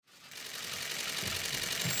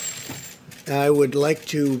I would like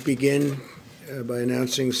to begin by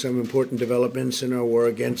announcing some important developments in our war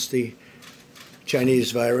against the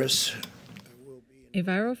Chinese virus. A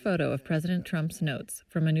viral photo of President Trump's notes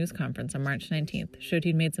from a news conference on March 19th showed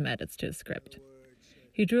he'd made some edits to his script.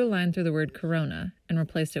 He drew a line through the word corona and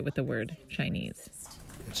replaced it with the word Chinese.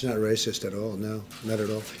 It's not racist at all, no, not at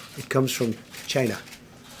all. It comes from China.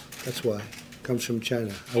 That's why. It comes from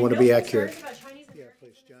China. I want to be accurate. Yeah,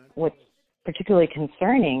 please, John. What's particularly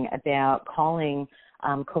concerning about calling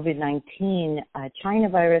COVID-19 a China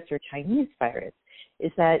virus or Chinese virus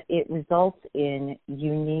is that it results in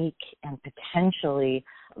unique and potentially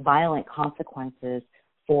violent consequences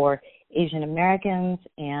for Asian Americans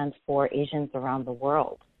and for Asians around the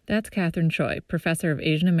world. That's Catherine Choi, professor of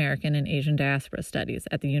Asian American and Asian Diaspora Studies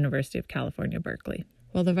at the University of California, Berkeley.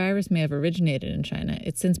 While the virus may have originated in China,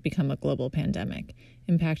 it's since become a global pandemic,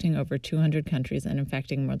 impacting over 200 countries and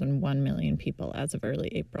infecting more than 1 million people as of early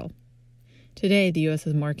April. Today, the U.S.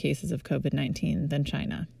 has more cases of COVID-19 than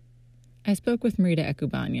China. I spoke with Marita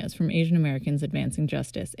Ekubanez from Asian Americans Advancing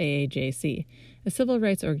Justice, AAJC, a civil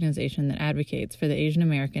rights organization that advocates for the Asian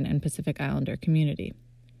American and Pacific Islander community.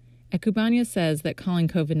 Ekubanez says that calling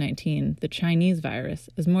COVID-19 the Chinese virus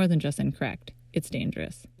is more than just incorrect. It's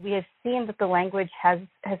dangerous. We have seen that the language has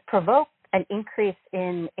provoked an increase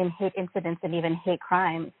in hate incidents and even hate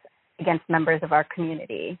crimes against members of our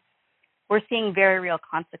community. We're seeing very real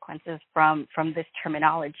consequences from this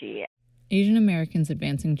terminology. Asian Americans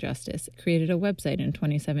Advancing Justice created a website in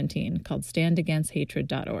 2017 called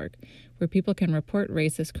standagainsthatred.org, where people can report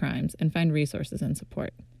racist crimes and find resources and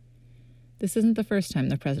support. This isn't the first time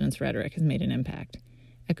the president's rhetoric has made an impact.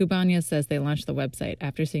 Ekubanez says they launched the website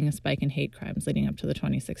after seeing a spike in hate crimes leading up to the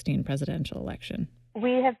 2016 presidential election.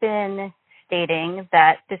 We have been stating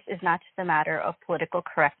that this is not just a matter of political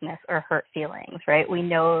correctness or hurt feelings, right? We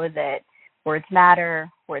know that words matter,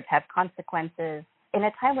 words have consequences. In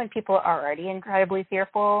a time when people are already incredibly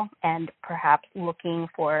fearful and perhaps looking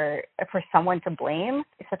for someone to blame,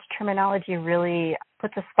 such terminology really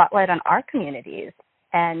puts a spotlight on our communities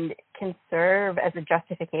and can serve as a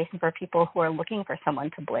justification for people who are looking for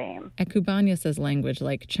someone to blame. Ekubanez says language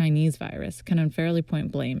like Chinese virus can unfairly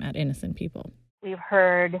point blame at innocent people. We've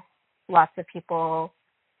heard lots of people,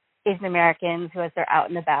 Asian Americans who, as they're out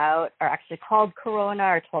and about, are actually called corona,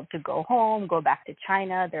 are told to go home, go back to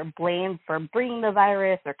China. They're blamed for bringing the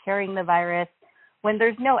virus or carrying the virus, when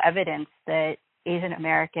there's no evidence that Asian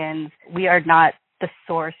Americans, we are not the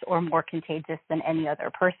source or more contagious than any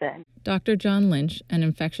other person. Dr. John Lynch, an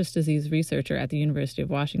infectious disease researcher at the University of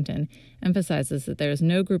Washington, emphasizes that there is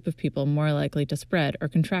no group of people more likely to spread or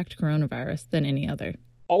contract coronavirus than any other.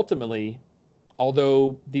 Ultimately,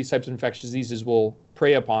 although these types of infectious diseases will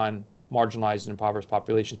prey upon marginalized and impoverished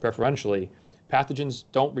populations preferentially, pathogens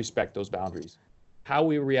don't respect those boundaries. How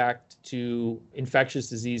we react to infectious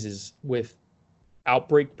diseases with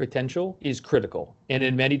outbreak potential is critical, and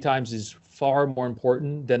in many times is far more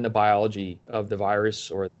important than the biology of the virus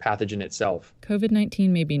or pathogen itself. COVID-19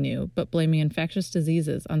 may be new, but blaming infectious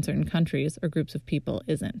diseases on certain countries or groups of people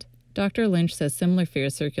isn't. Dr. Lynch says similar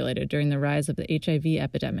fears circulated during the rise of the HIV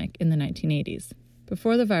epidemic in the 1980s.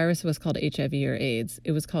 Before the virus was called HIV or AIDS,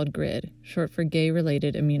 it was called GRID, short for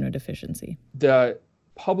gay-related immunodeficiency. The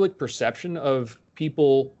public perception of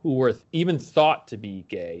people who were even thought to be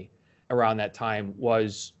gay around that time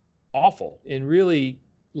was awful and really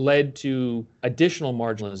led to additional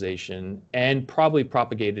marginalization and probably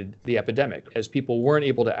propagated the epidemic, as people weren't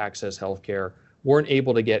able to access healthcare, weren't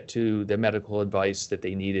able to get to the medical advice that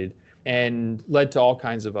they needed, and led to all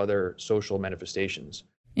kinds of other social manifestations.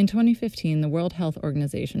 In 2015, the World Health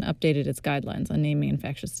Organization updated its guidelines on naming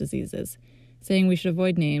infectious diseases, saying we should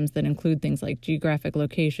avoid names that include things like geographic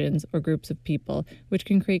locations or groups of people, which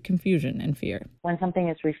can create confusion and fear. When something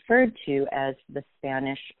is referred to as the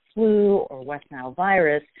Spanish flu or West Nile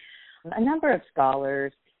virus, a number of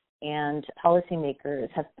scholars and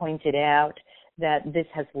policymakers have pointed out that this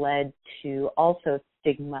has led to also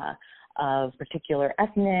stigma of particular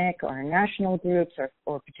ethnic or national groups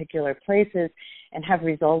or particular places, and have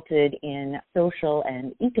resulted in social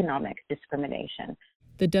and economic discrimination.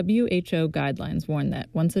 The WHO guidelines warn that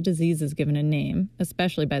once a disease is given a name,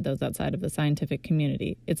 especially by those outside of the scientific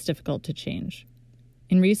community, it's difficult to change.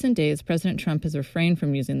 In recent days, President Trump has refrained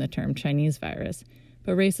from using the term Chinese virus,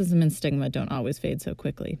 but racism and stigma don't always fade so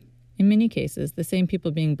quickly. In many cases, the same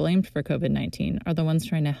people being blamed for COVID-19 are the ones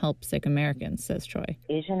trying to help sick Americans, says Choi.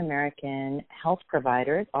 Asian American health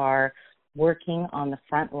providers are working on the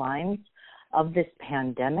front lines of this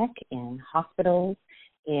pandemic in hospitals,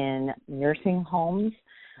 in nursing homes,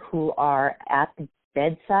 who are at the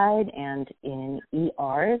bedside and in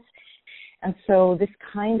ERs. And so this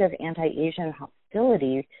kind of anti-Asian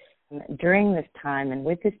hostility during this time and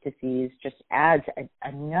with this disease just adds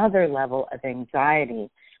another level of anxiety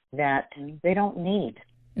that they don't need.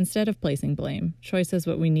 Instead of placing blame, Choi says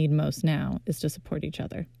what we need most now is to support each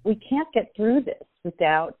other. We can't get through this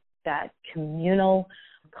without that communal,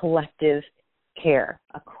 collective care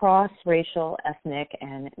across racial, ethnic,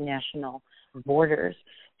 and national borders.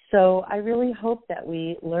 So I really hope that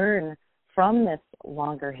we learn from this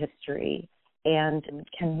longer history and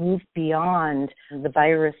can move beyond the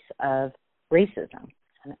virus of racism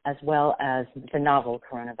as well as the novel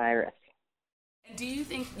coronavirus. Do you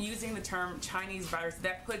think using the term Chinese virus,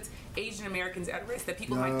 that puts Asian Americans at risk, that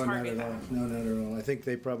people might target them? No, not at all. I think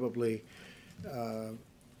they probably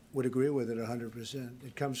would agree with it 100%.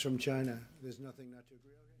 It comes from China. There's nothing not to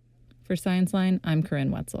agree with. For Science Line, I'm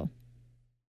Corinne Wetzel.